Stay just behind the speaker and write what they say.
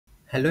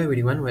Hello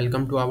everyone,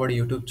 welcome to our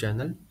YouTube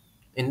channel.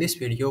 In this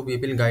video, we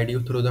will guide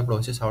you through the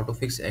process how to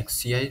fix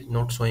XCI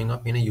not showing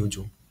up in a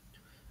Yuzu.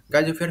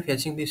 Guys, if you are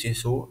facing this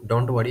issue,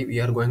 don't worry,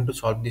 we are going to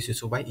solve this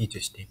issue by each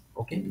step.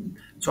 Okay.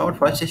 So our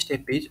first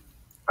step is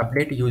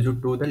update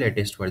Yuzu to the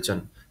latest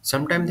version.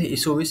 Sometimes the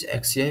issue with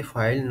XCI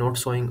file not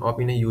showing up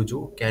in a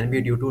Yuzu can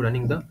be due to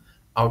running the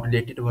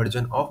outdated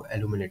version of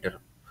Illuminator.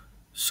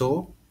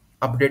 So,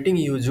 updating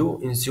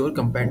Yuzu ensure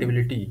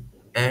compatibility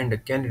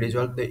and can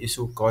resolve the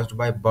issue caused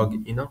by bug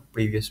in a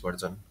previous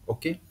version.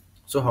 Okay.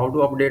 So, how to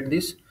update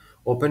this?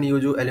 Open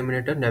Yuzu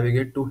Eliminator,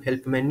 navigate to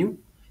Help menu,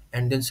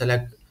 and then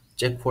select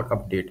Check for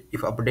update. If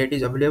update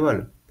is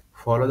available,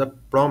 follow the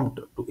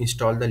prompt to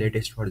install the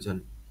latest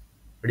version.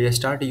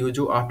 Restart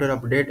Yuzu after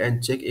update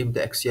and check if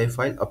the XCI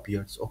file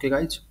appears. Okay,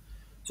 guys.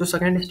 So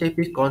second step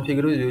is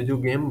configure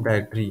Yuzu game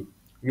directory.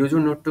 Yuzu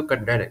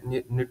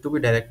need to be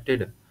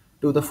directed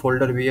to the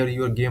folder where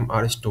your game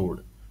are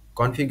stored.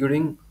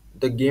 Configuring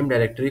the game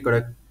directory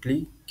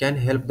correctly can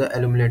help the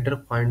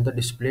Illuminator find the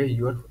display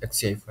your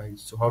XCI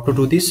files. So how to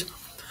do this?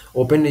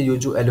 Open the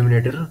Yuzu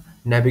Illuminator,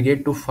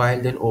 navigate to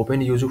file, then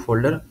open Yuzu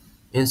folder.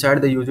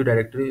 Inside the Yuzu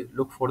directory,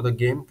 look for the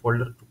game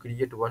folder to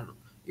create one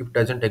if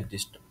doesn't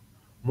exist.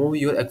 Move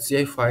your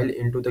XCI file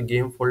into the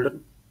game folder.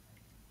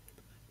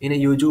 In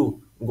a Yuzu,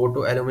 go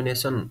to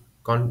Illumination,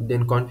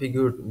 then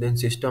Configure, then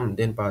System,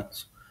 then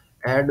Paths.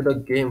 Add the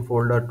game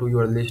folder to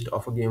your list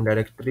of game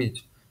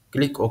directories.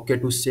 Click OK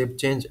to save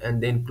change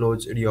and then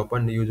close,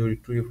 reopen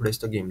Yuzu to refresh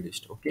the game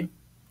list. Okay.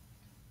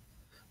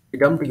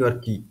 Redump your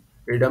key.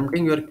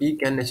 Redumping your key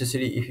can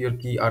necessary if your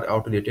key are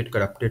outdated,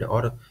 corrupted,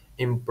 or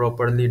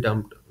improperly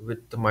dumped,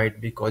 which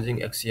might be causing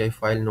XCI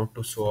file not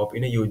to show up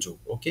in a Yuzu.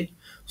 Okay,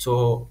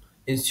 so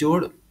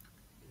ensure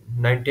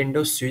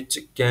Nintendo Switch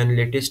can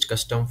latest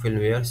custom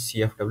firmware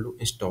CFW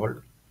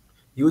installed.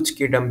 Use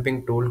key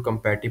dumping tool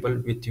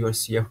compatible with your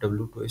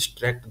CFW to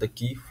extract the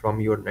key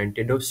from your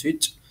Nintendo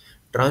Switch.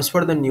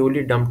 Transfer the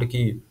newly dumped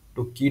key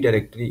to key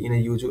directory in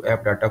a Yuzu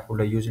app data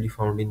folder usually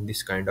found in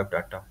this kind of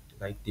data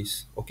like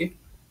this. Okay.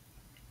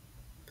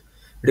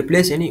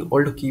 Replace any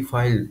old key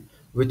file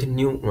with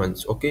new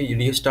ones. Okay.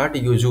 Restart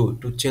Yuzu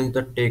to change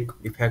the take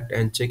effect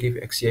and check if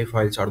XCI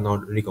files are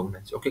not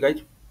recognized. Okay,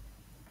 guys.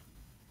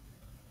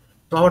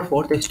 So our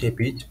fourth step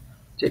is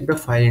check the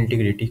file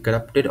integrity.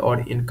 Corrupted or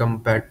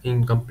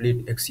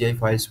incomplete XCI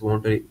files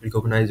won't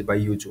recognized by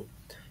Yuzu.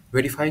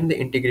 Verifying the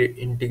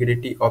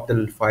integrity of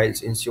the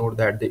files ensure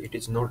that it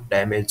is not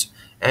damaged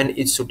and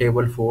is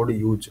suitable for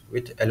use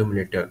with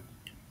Illuminator.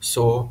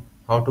 So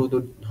how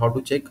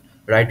to check?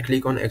 Right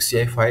click on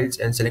XCI files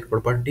and select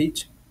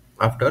properties.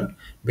 After,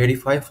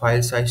 verify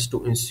file size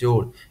to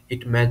ensure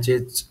it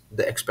matches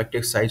the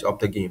expected size of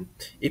the game.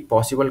 If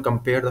possible,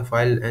 compare the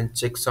file and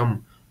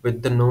checksum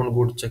with the known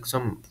good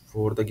checksum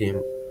for the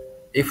game.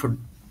 If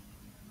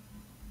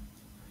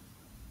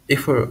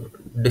if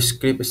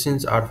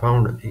descriptions are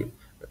found,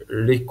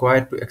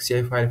 required to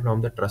XCI file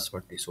from the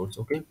trustworthy source.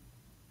 Okay.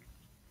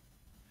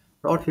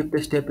 Our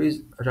fifth step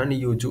is run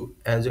Yuzu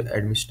as a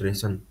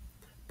administration.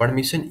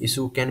 Permission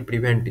issue can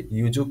prevent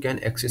Yuzu can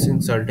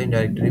accessing certain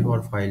directory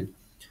or file.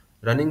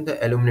 Running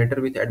the Illuminator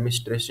with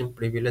administration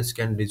privilege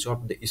can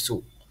resolve the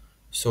issue.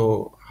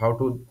 So how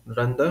to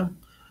run the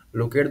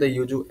locate the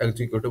Yuzu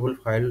executable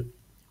file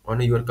on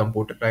your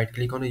computer. Right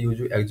click on a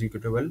Yuzu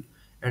executable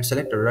and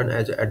select run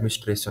as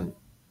administration.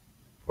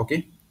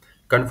 Okay.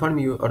 Confirm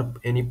you or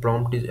any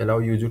prompt is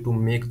allow Yuzu to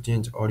make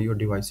change or your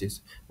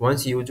devices.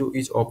 Once Yuzu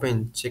is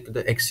open, check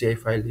the XCI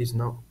file is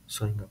now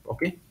showing up.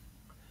 Okay.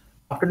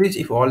 After this,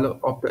 if all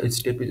of the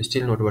step is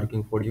still not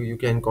working for you, you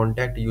can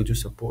contact Yuzu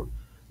support.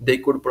 They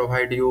could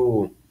provide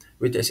you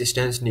with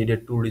assistance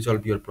needed to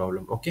resolve your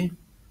problem. Okay.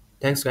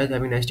 Thanks guys.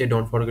 Have a nice day.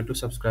 Don't forget to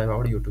subscribe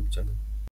our YouTube channel.